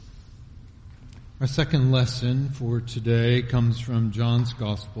Our second lesson for today comes from John's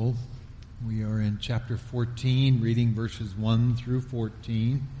Gospel. We are in chapter 14, reading verses 1 through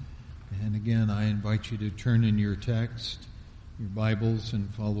 14. And again, I invite you to turn in your text, your Bibles,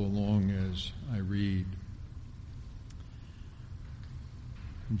 and follow along as I read.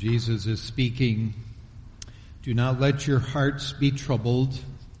 Jesus is speaking. Do not let your hearts be troubled.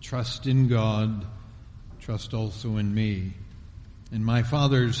 Trust in God. Trust also in me. In my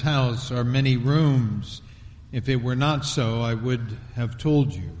Father's house are many rooms. If it were not so, I would have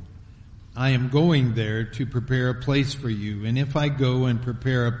told you. I am going there to prepare a place for you. And if I go and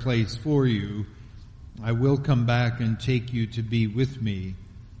prepare a place for you, I will come back and take you to be with me,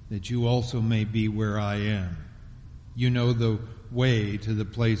 that you also may be where I am. You know the way to the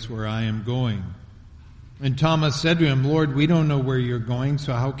place where I am going. And Thomas said to him, Lord, we don't know where you're going,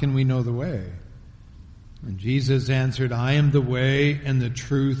 so how can we know the way? And Jesus answered, I am the way and the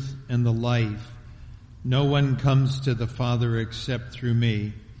truth and the life. No one comes to the Father except through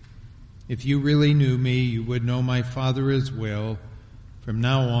me. If you really knew me, you would know my Father as well. From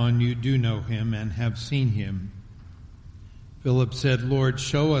now on, you do know him and have seen him. Philip said, Lord,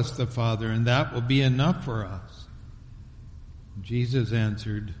 show us the Father, and that will be enough for us. Jesus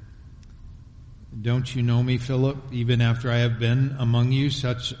answered, don't you know me, Philip, even after I have been among you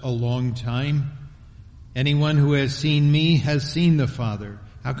such a long time? Anyone who has seen me has seen the Father.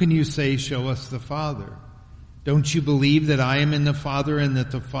 How can you say, show us the Father? Don't you believe that I am in the Father and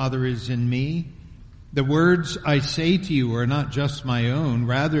that the Father is in me? The words I say to you are not just my own.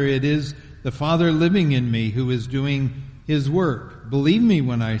 Rather, it is the Father living in me who is doing his work. Believe me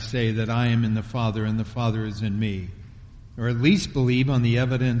when I say that I am in the Father and the Father is in me. Or at least believe on the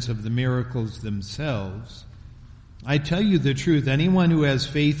evidence of the miracles themselves. I tell you the truth, anyone who has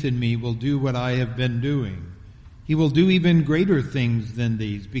faith in me will do what I have been doing. He will do even greater things than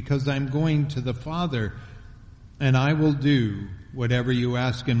these, because I'm going to the Father, and I will do whatever you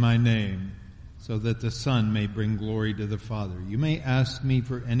ask in my name, so that the Son may bring glory to the Father. You may ask me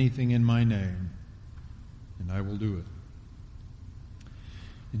for anything in my name, and I will do it.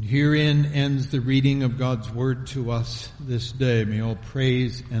 And herein ends the reading of God's word to us this day. May all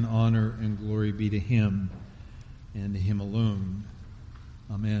praise and honor and glory be to him and to him alone.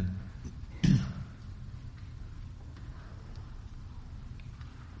 Amen.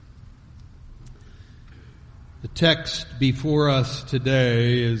 The text before us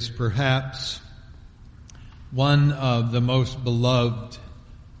today is perhaps one of the most beloved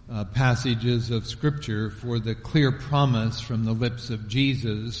passages of Scripture for the clear promise from the lips of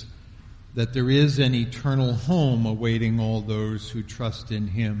Jesus that there is an eternal home awaiting all those who trust in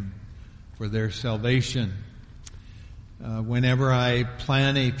him for their salvation. Whenever I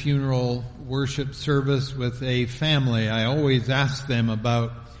plan a funeral worship service with a family, I always ask them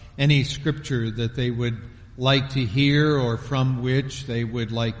about any scripture that they would like to hear or from which they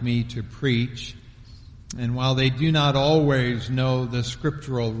would like me to preach. And while they do not always know the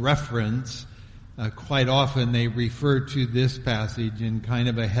scriptural reference, quite often they refer to this passage in kind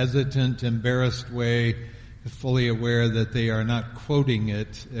of a hesitant, embarrassed way, fully aware that they are not quoting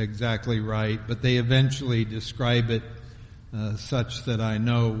it exactly right, but they eventually describe it such that I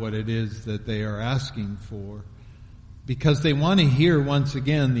know what it is that they are asking for, because they want to hear once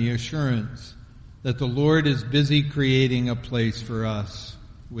again the assurance that the Lord is busy creating a place for us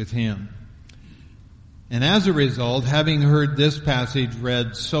with him. And as a result, having heard this passage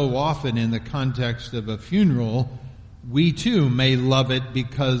read so often in the context of a funeral, we too may love it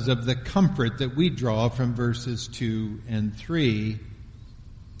because of the comfort that we draw from verses 2 and 3,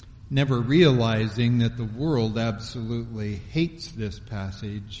 never realizing that the world absolutely hates this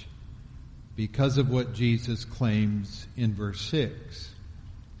passage because of what Jesus claims in verse 6.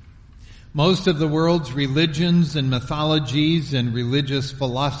 Most of the world's religions and mythologies and religious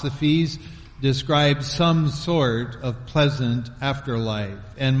philosophies describe some sort of pleasant afterlife,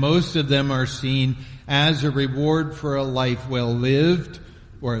 and most of them are seen as a reward for a life well lived,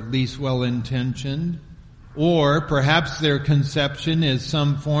 or at least well intentioned. Or perhaps their conception is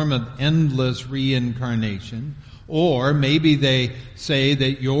some form of endless reincarnation. Or maybe they say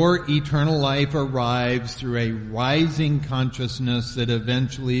that your eternal life arrives through a rising consciousness that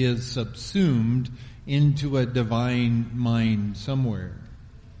eventually is subsumed into a divine mind somewhere.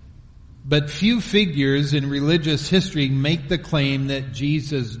 But few figures in religious history make the claim that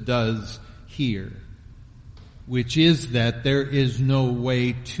Jesus does here, which is that there is no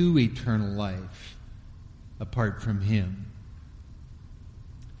way to eternal life apart from him.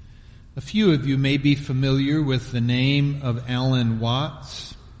 A few of you may be familiar with the name of Alan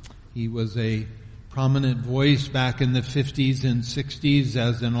Watts. He was a prominent voice back in the 50s and 60s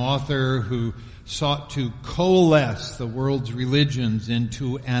as an author who sought to coalesce the world's religions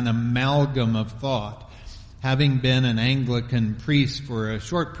into an amalgam of thought, having been an Anglican priest for a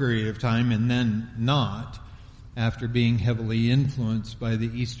short period of time and then not, after being heavily influenced by the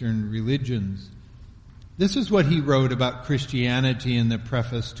Eastern religions. This is what he wrote about Christianity in the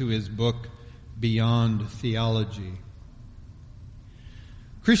preface to his book, Beyond Theology.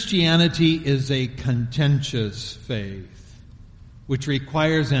 Christianity is a contentious faith, which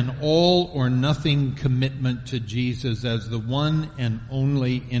requires an all or nothing commitment to Jesus as the one and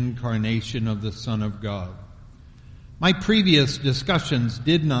only incarnation of the Son of God. My previous discussions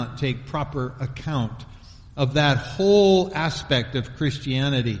did not take proper account of that whole aspect of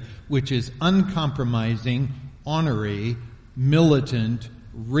Christianity, which is uncompromising, honorary, militant,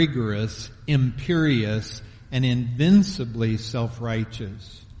 rigorous, imperious, and invincibly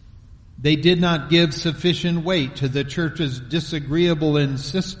self-righteous. They did not give sufficient weight to the church's disagreeable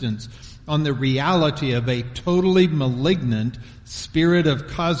insistence on the reality of a totally malignant spirit of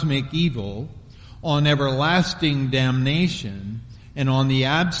cosmic evil, on everlasting damnation, and on the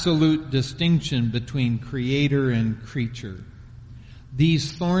absolute distinction between creator and creature.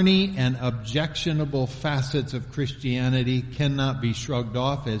 These thorny and objectionable facets of Christianity cannot be shrugged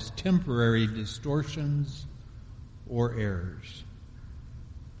off as temporary distortions or errors.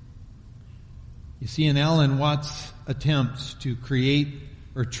 You see, in Alan Watts' attempts to create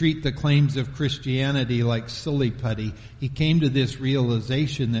or treat the claims of Christianity like silly putty, he came to this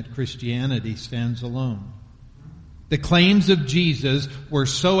realization that Christianity stands alone. The claims of Jesus were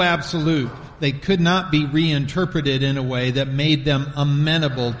so absolute, they could not be reinterpreted in a way that made them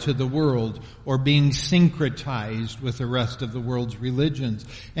amenable to the world or being syncretized with the rest of the world's religions.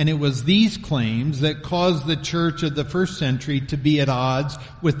 And it was these claims that caused the church of the first century to be at odds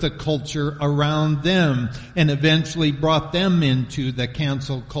with the culture around them and eventually brought them into the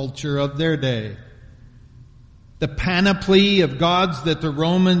cancel culture of their day. The panoply of gods that the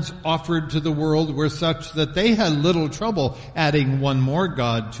Romans offered to the world were such that they had little trouble adding one more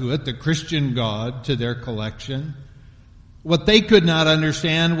god to it, the Christian God, to their collection. What they could not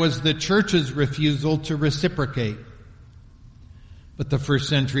understand was the church's refusal to reciprocate. But the first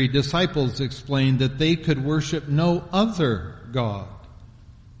century disciples explained that they could worship no other God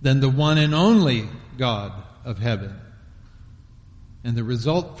than the one and only God of heaven. And the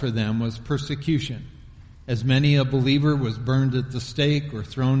result for them was persecution, as many a believer was burned at the stake or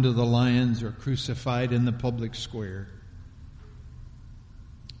thrown to the lions or crucified in the public square.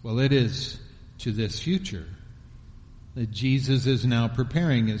 Well, it is to this future that Jesus is now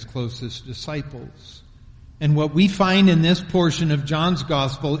preparing his closest disciples. And what we find in this portion of John's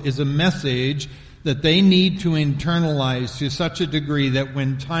Gospel is a message that they need to internalize to such a degree that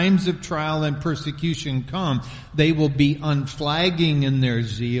when times of trial and persecution come, they will be unflagging in their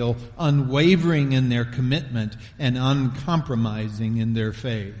zeal, unwavering in their commitment, and uncompromising in their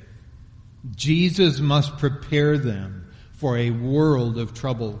faith. Jesus must prepare them for a world of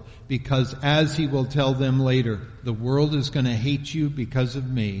trouble, because as he will tell them later, the world is going to hate you because of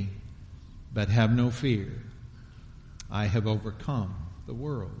me, but have no fear. I have overcome the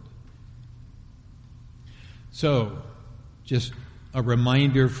world. So, just a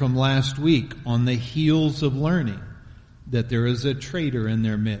reminder from last week, on the heels of learning that there is a traitor in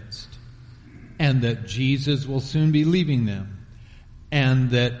their midst, and that Jesus will soon be leaving them, and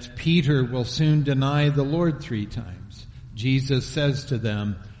that Peter will soon deny the Lord 3 times. Jesus says to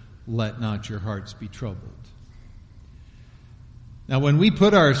them, "Let not your hearts be troubled." Now, when we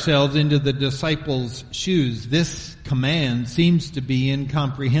put ourselves into the disciples' shoes, this command seems to be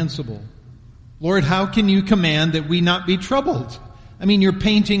incomprehensible. Lord, how can you command that we not be troubled? I mean, you're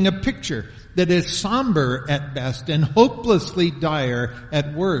painting a picture that is somber at best and hopelessly dire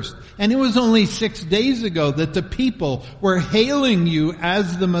at worst. And it was only 6 days ago that the people were hailing you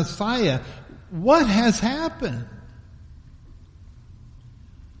as the Messiah. What has happened?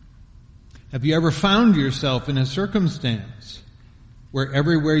 Have you ever found yourself in a circumstance where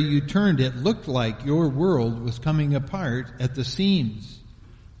everywhere you turned it looked like your world was coming apart at the seams?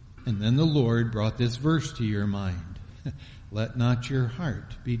 And then the Lord brought this verse to your mind. Let not your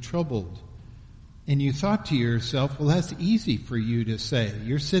heart be troubled. And you thought to yourself, well, that's easy for you to say.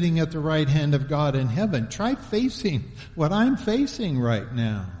 You're sitting at the right hand of God in heaven. Try facing what I'm facing right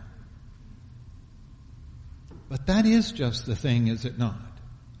now. But that is just the thing, is it not?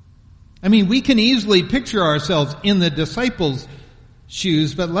 I mean, we can easily picture ourselves in the disciples'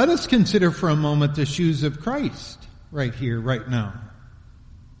 shoes, but let us consider for a moment the shoes of Christ right here, right now.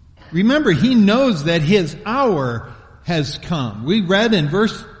 Remember, he knows that his hour has come. We read in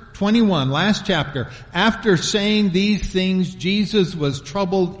verse 21, last chapter. After saying these things, Jesus was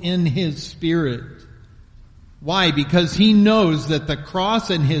troubled in his spirit. Why? Because he knows that the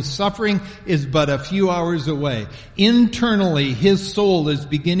cross and his suffering is but a few hours away. Internally, his soul is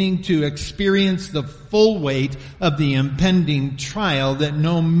beginning to experience the full weight of the impending trial that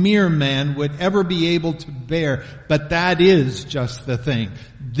no mere man would ever be able to bear. But that is just the thing.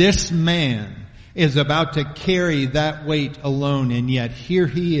 This man is about to carry that weight alone, and yet here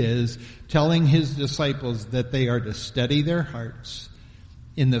he is telling his disciples that they are to steady their hearts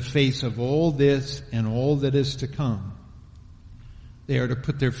in the face of all this and all that is to come. They are to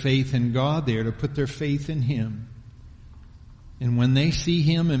put their faith in God. They are to put their faith in him. And when they see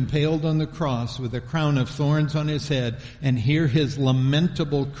him impaled on the cross with a crown of thorns on his head and hear his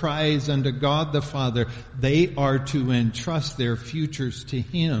lamentable cries unto God the Father, they are to entrust their futures to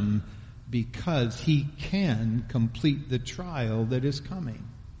him, because he can complete the trial that is coming.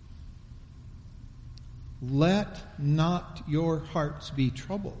 Let not your hearts be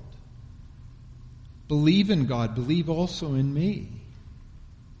troubled. Believe in God. Believe also in me.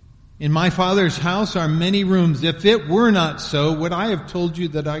 In my Father's house are many rooms. If it were not so, would I have told you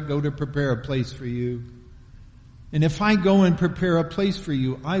that I go to prepare a place for you? And if I go and prepare a place for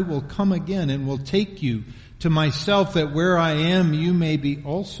you, I will come again and will take you to myself, that where I am you may be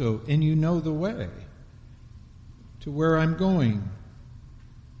also, and you know the way to where I'm going.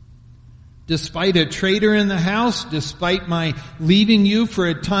 Despite a traitor in the house, despite my leaving you for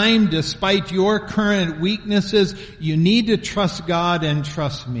a time, despite your current weaknesses, you need to trust God and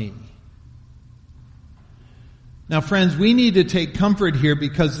trust me. Now, friends, we need to take comfort here,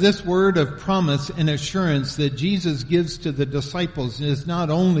 because this word of promise and assurance that Jesus gives to the disciples is not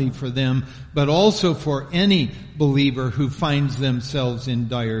only for them, but also for any believer who finds themselves in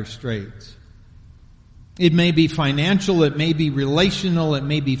dire straits. It may be financial, it may be relational, it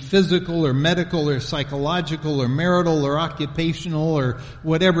may be physical or medical or psychological or marital or occupational or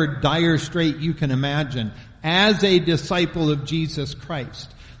whatever dire strait you can imagine. As a disciple of Jesus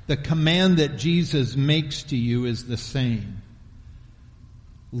Christ, the command that Jesus makes to you is the same.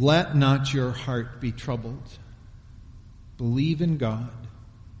 Let not your heart be troubled. Believe in God.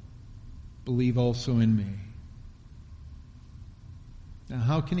 Believe also in me. Now,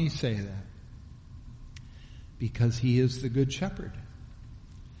 how can he say that? Because he is the good shepherd.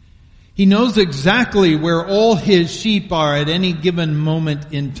 He knows exactly where all his sheep are at any given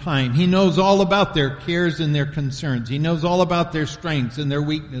moment in time. He knows all about their cares and their concerns. He knows all about their strengths and their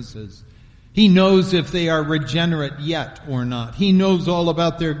weaknesses. He knows if they are regenerate yet or not. He knows all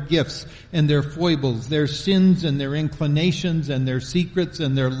about their gifts and their foibles, their sins and their inclinations and their secrets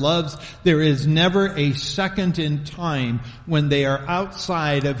and their loves. There is never a second in time when they are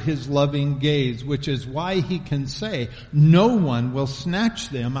outside of his loving gaze, which is why he can say, no one will snatch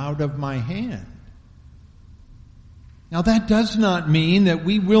them out of my hand. Now, that does not mean that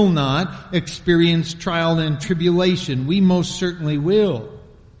we will not experience trial and tribulation. We most certainly will.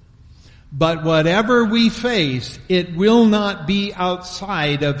 But whatever we face, it will not be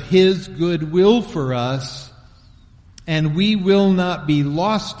outside of his good will for us, and we will not be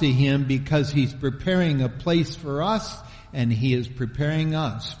lost to him, because he's preparing a place for us, and he is preparing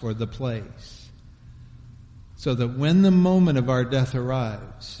us for the place. So that when the moment of our death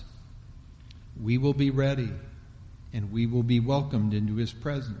arrives, we will be ready, and we will be welcomed into his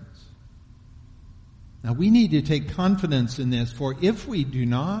presence. Now, we need to take confidence in this, for if we do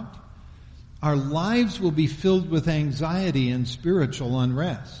not, our lives will be filled with anxiety and spiritual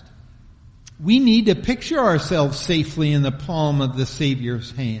unrest. We need to picture ourselves safely in the palm of the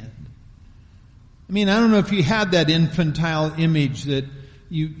Savior's hand. I mean, I don't know if you had that infantile image that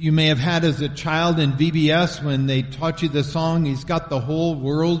you may have had as a child in VBS when they taught you the song, "He's got the whole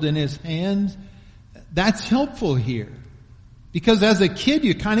world in his hands." That's helpful here. Because as a kid,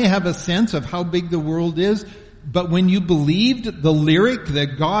 you kind of have a sense of how big the world is. But when you believed the lyric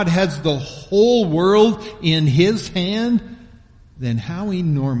that God has the whole world in his hand, then how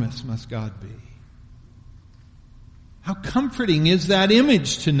enormous must God be? How comforting is that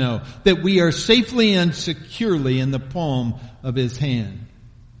image to know that we are safely and securely in the palm of his hand.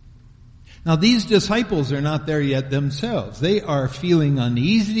 Now, these disciples are not there yet themselves. They are feeling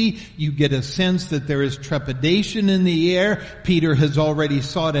uneasy. You get a sense that there is trepidation in the air. Peter has already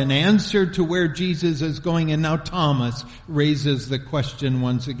sought an answer to where Jesus is going, and now Thomas raises the question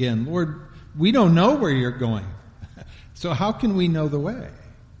once again. Lord, we don't know where you're going. So how can we know the way?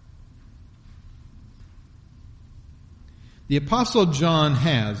 The Apostle John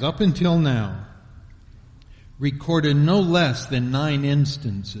has, up until now, recorded no less than 9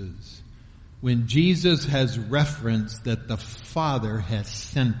 instances when Jesus has referenced that the Father has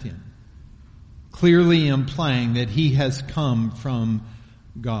sent him, clearly implying that he has come from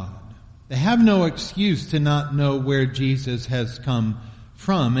God. They have no excuse to not know where Jesus has come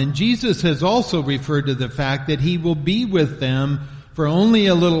from. And Jesus has also referred to the fact that he will be with them for only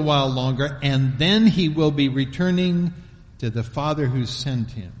a little while longer, and then he will be returning to the Father who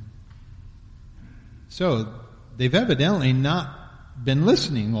sent him. So, they've evidently not been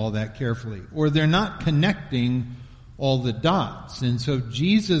listening all that carefully, or they're not connecting all the dots. And so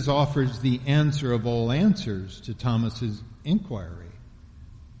Jesus offers the answer of all answers to Thomas's inquiry.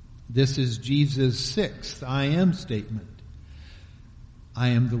 This is Jesus' sixth I am statement. I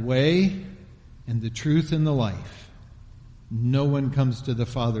am the way and the truth and the life. No one comes to the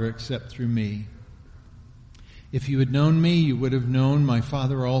Father except through me. If you had known me, you would have known my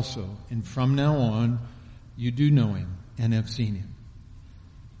Father also. And from now on, you do know him and have seen him.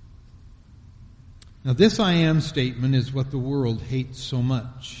 Now, this I am statement is what the world hates so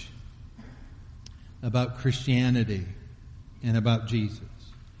much about Christianity and about Jesus,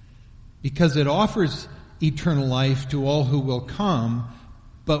 because it offers eternal life to all who will come,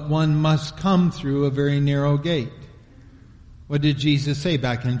 but one must come through a very narrow gate. What did Jesus say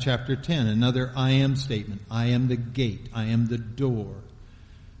back in chapter 10? Another I am statement. I am the gate. I am the door.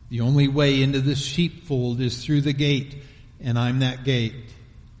 The only way into the sheepfold is through the gate, and I'm that gate.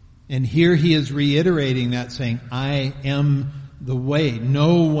 And here he is reiterating that, saying, I am the way.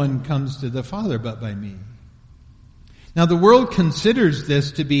 No one comes to the Father but by me. Now, the world considers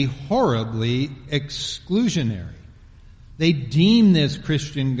this to be horribly exclusionary. They deem this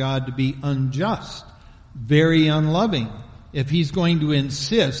Christian God to be unjust, very unloving, if he's going to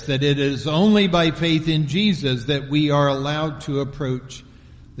insist that it is only by faith in Jesus that we are allowed to approach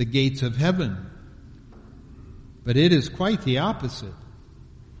the gates of heaven. But it is quite the opposite.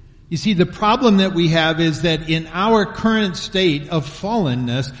 You see, the problem that we have is that in our current state of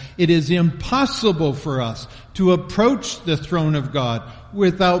fallenness, it is impossible for us to approach the throne of God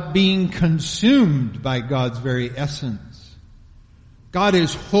without being consumed by God's very essence. God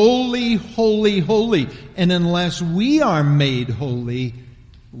is holy, holy, holy, and unless we are made holy,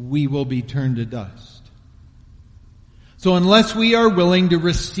 we will be turned to dust. So unless we are willing to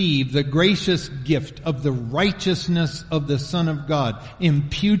receive the gracious gift of the righteousness of the Son of God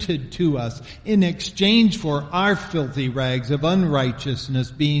imputed to us in exchange for our filthy rags of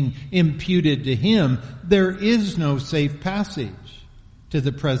unrighteousness being imputed to him, there is no safe passage to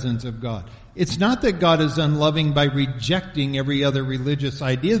the presence of God. It's not that God is unloving by rejecting every other religious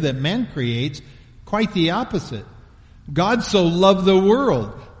idea that man creates. Quite the opposite. God so loved the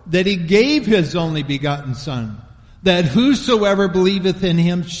world that he gave his only begotten Son, that whosoever believeth in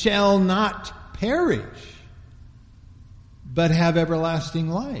him shall not perish, but have everlasting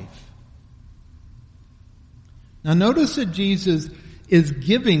life. Now notice that Jesus is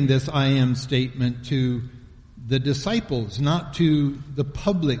giving this I am statement to the disciples, not to the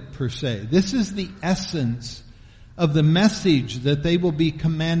public per se. This is the essence of the message that they will be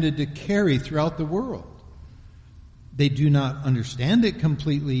commanded to carry throughout the world. They do not understand it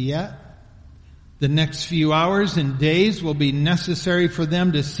completely yet. The next few hours and days will be necessary for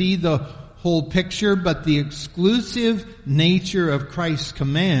them to see the whole picture, but the exclusive nature of Christ's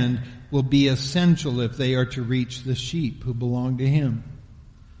command will be essential if they are to reach the sheep who belong to him.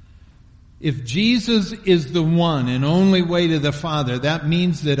 If Jesus is the one and only way to the Father, that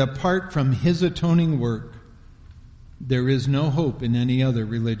means that apart from his atoning work, there is no hope in any other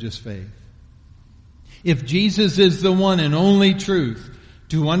religious faith. If Jesus is the one and only truth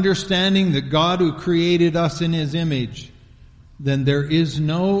to understanding the God who created us in his image, then there is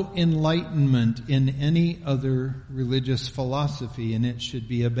no enlightenment in any other religious philosophy, and it should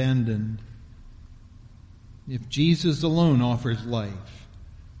be abandoned. If Jesus alone offers life,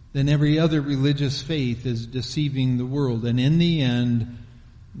 then every other religious faith is deceiving the world, and in the end,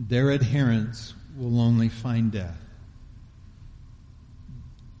 their adherents will only find death.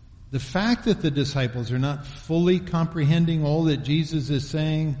 The fact that the disciples are not fully comprehending all that Jesus is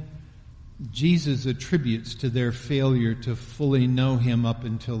saying, Jesus attributes to their failure to fully know him up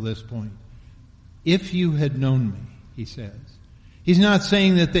until this point. If you had known me, he says. He's not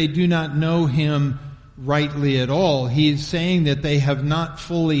saying that they do not know him rightly at all. He's saying that they have not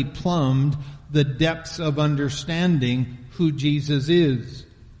fully plumbed the depths of understanding who Jesus is.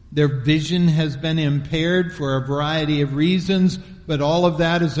 Their vision has been impaired for a variety of reasons, but all of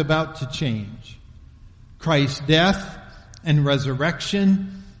that is about to change. Christ's death and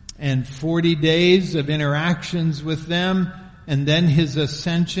resurrection and 40 days of interactions with them, and then his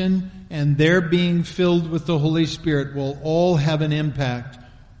ascension and their being filled with the Holy Spirit will all have an impact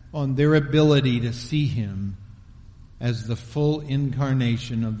on their ability to see him as the full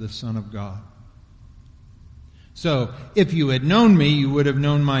incarnation of the Son of God. So, if you had known me, you would have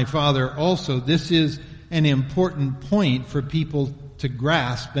known my Father also. This is an important point for people to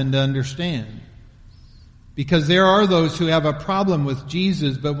grasp and to understand. Because there are those who have a problem with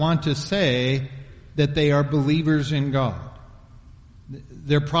Jesus but want to say that they are believers in God.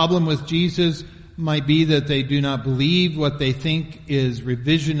 Their problem with Jesus might be that they do not believe what they think is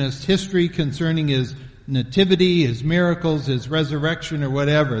revisionist history concerning his nativity, his miracles, his resurrection, or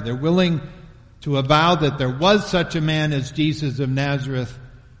whatever. They're willing to avow that there was such a man as Jesus of Nazareth,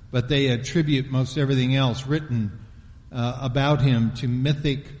 but they attribute most everything else written about him to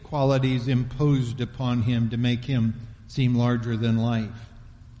mythic qualities imposed upon him to make him seem larger than life.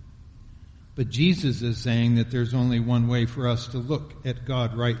 But Jesus is saying that there's only one way for us to look at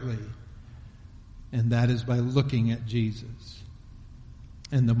God rightly, and that is by looking at Jesus.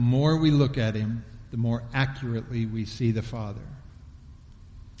 And the more we look at him, the more accurately we see the Father.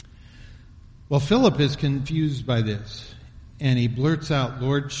 Well, Philip is confused by this, and he blurts out,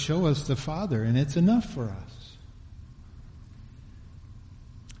 "Lord, show us the Father, and it's enough for us."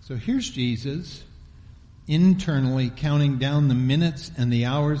 So here's Jesus internally counting down the minutes and the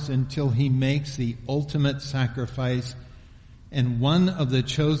hours until he makes the ultimate sacrifice, and one of the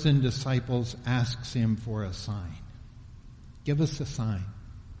chosen disciples asks him for a sign. Give us a sign.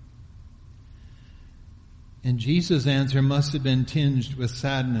 And Jesus' answer must have been tinged with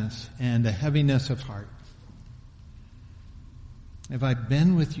sadness and a heaviness of heart. "Have I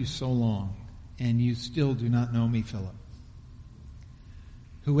been with you so long, and you still do not know me, Philip?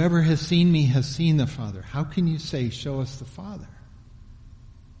 Whoever has seen me has seen the Father. How can you say, 'Show us the Father'?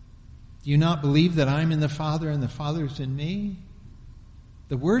 Do you not believe that I'm in the Father and the Father's in me?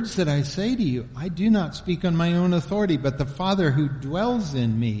 The words that I say to you, I do not speak on my own authority, but the Father who dwells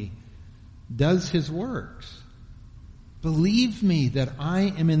in me does his works. Believe me that I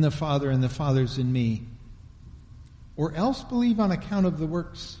am in the Father and the Father's in me, or else believe on account of the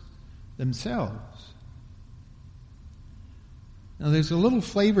works themselves." Now there's a little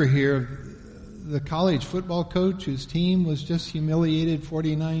flavor here of the college football coach whose team was just humiliated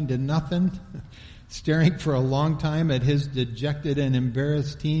 49-0, staring for a long time at his dejected and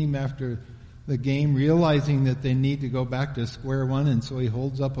embarrassed team after the game, realizing that they need to go back to square one, and so he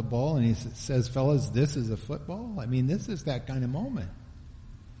holds up a ball and he says, "Fellas, this is a football?" I mean, this is that kind of moment.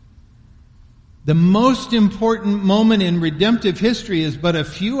 The most important moment in redemptive history is but a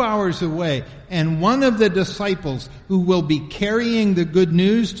few hours away, and one of the disciples who will be carrying the good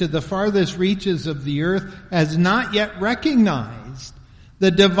news to the farthest reaches of the earth has not yet recognized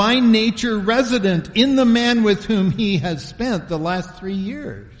the divine nature resident in the man with whom he has spent the last 3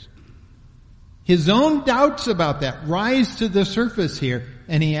 years. His own doubts about that rise to the surface here,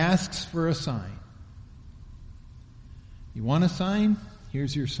 and he asks for a sign. You want a sign?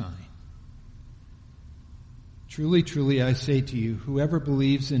 Here's your sign. "Truly, truly, I say to you, whoever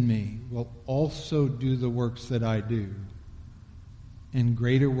believes in me will also do the works that I do. And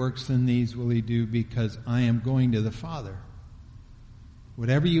greater works than these will he do, because I am going to the Father.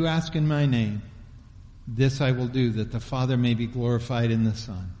 Whatever you ask in my name, this I will do, that the Father may be glorified in the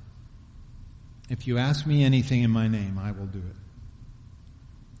Son. If you ask me anything in my name, I will do it."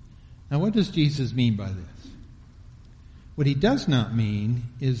 Now, what does Jesus mean by this? What he does not mean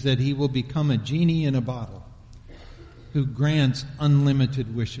is that he will become a genie in a bottle who grants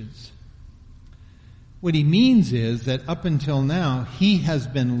unlimited wishes. What he means is that up until now, he has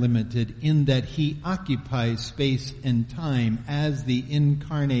been limited in that he occupies space and time as the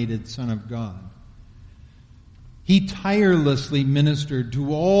incarnated Son of God. He tirelessly ministered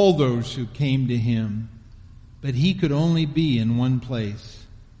to all those who came to him, but he could only be in one place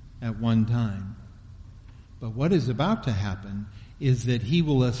at one time. But what is about to happen is that he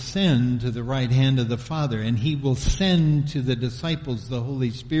will ascend to the right hand of the Father, and he will send to the disciples the Holy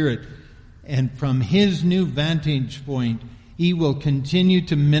Spirit, and from his new vantage point, he will continue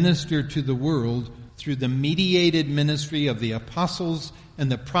to minister to the world through the mediated ministry of the apostles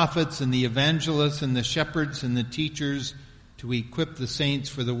and the prophets and the evangelists and the shepherds and the teachers, to equip the saints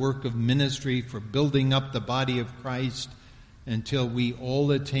for the work of ministry, for building up the body of Christ, until we all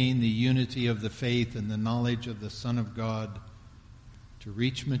attain the unity of the faith and the knowledge of the Son of God, to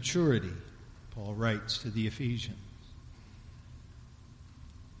reach maturity, Paul writes to the Ephesians.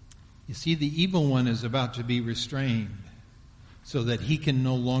 You see, the evil one is about to be restrained so that he can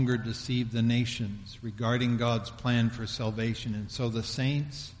no longer deceive the nations regarding God's plan for salvation. And so the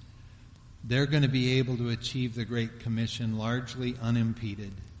saints, they're going to be able to achieve the Great Commission largely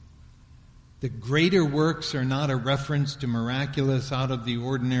unimpeded. The greater works are not a reference to miraculous,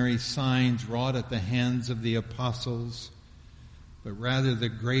 out-of-the-ordinary signs wrought at the hands of the apostles, but rather the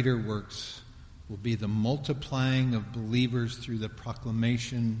greater works will be the multiplying of believers through the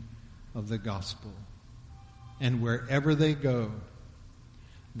proclamation of the gospel. And wherever they go,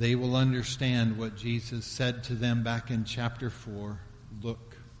 they will understand what Jesus said to them back in chapter 4.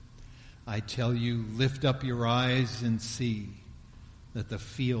 Look, I tell you, lift up your eyes and see that the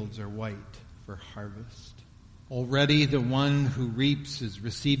fields are white for harvest. Already the one who reaps is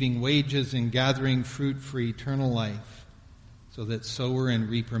receiving wages and gathering fruit for eternal life, so that sower and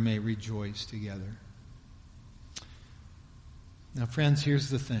reaper may rejoice together. Now, friends, here's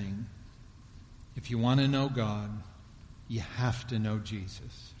the thing. If you want to know God, you have to know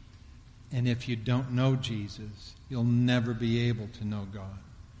Jesus. And if you don't know Jesus, you'll never be able to know God.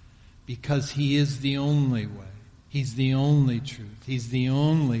 Because he is the only way. He's the only truth. He's the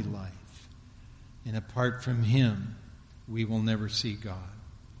only life. And apart from him, we will never see God.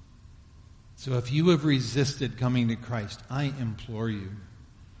 So if you have resisted coming to Christ, I implore you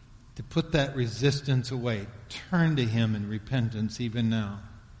to put that resistance away. Turn to him in repentance even now.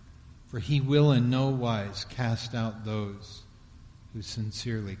 For he will in no wise cast out those who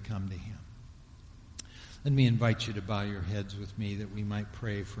sincerely come to him. Let me invite you to bow your heads with me that we might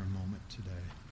pray for a moment today.